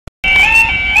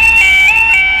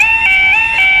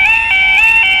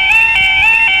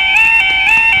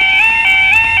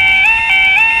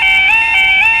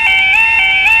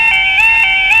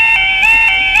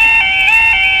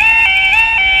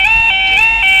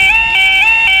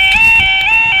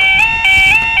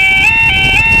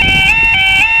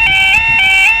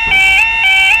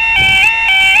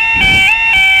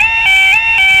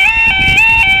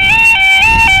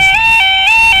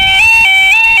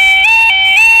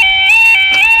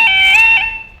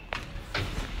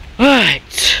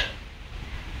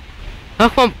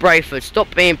Come on, Brayford,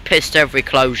 stop being pissed every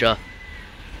closure.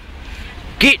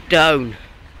 Get down.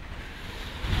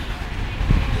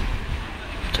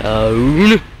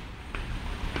 Down.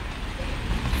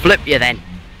 Flip you then.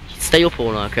 Stay up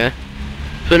all night, okay?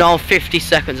 So now 50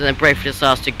 seconds and then Brayford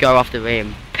decides to go after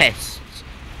him. Pissed.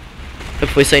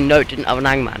 If we say no, it didn't have an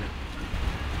hangman.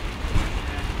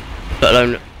 Let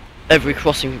alone every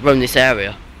crossing around this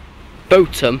area.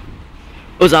 Botham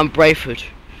was on Brayford.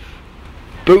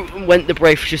 Botham went the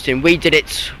Brayford just in. We did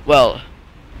it, well,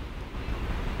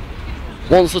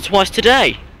 once or twice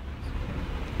today.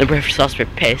 The Brayford starts to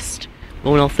be pissed.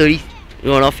 We're on 50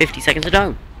 seconds of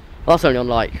down. Well, that's only on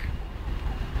like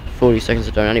 40 seconds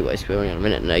of down anyway, so we're only on a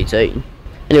minute and 18.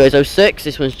 Anyways, 06,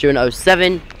 this one's due in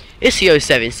 07. It's the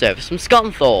 07 service from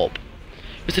Scunthorpe.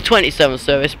 It's the 27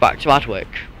 service back to Adwick.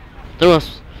 Don't know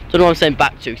what I'm saying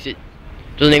back to, because it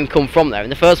doesn't even come from there in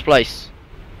the first place.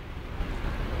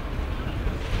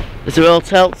 Is there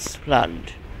else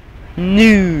planned?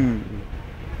 No.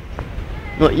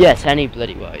 Not yet, any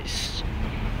bloody ways.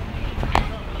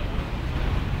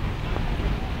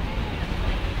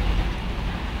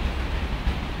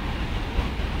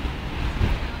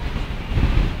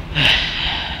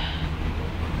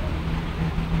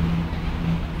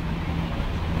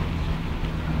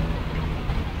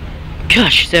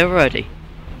 Gosh, they're ready.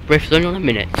 Brayford's only on a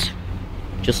minute.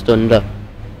 Just under.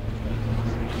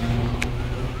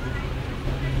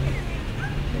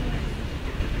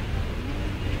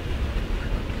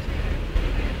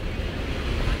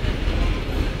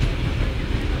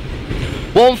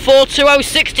 One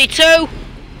 42062.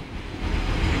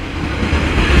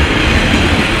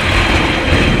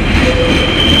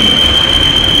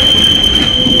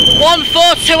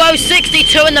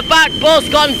 14262 in the back. Ball's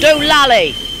gone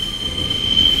doolally.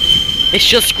 It's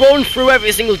just scrolling through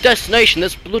every single destination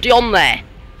that's bloody on there.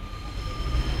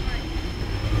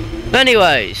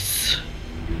 Anyways.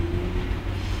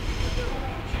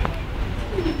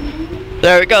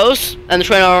 There it goes. And the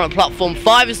train are on platform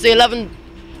 5 is the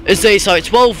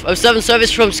 1207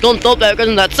 service from Scunthorpe. There it goes,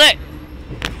 and that's it.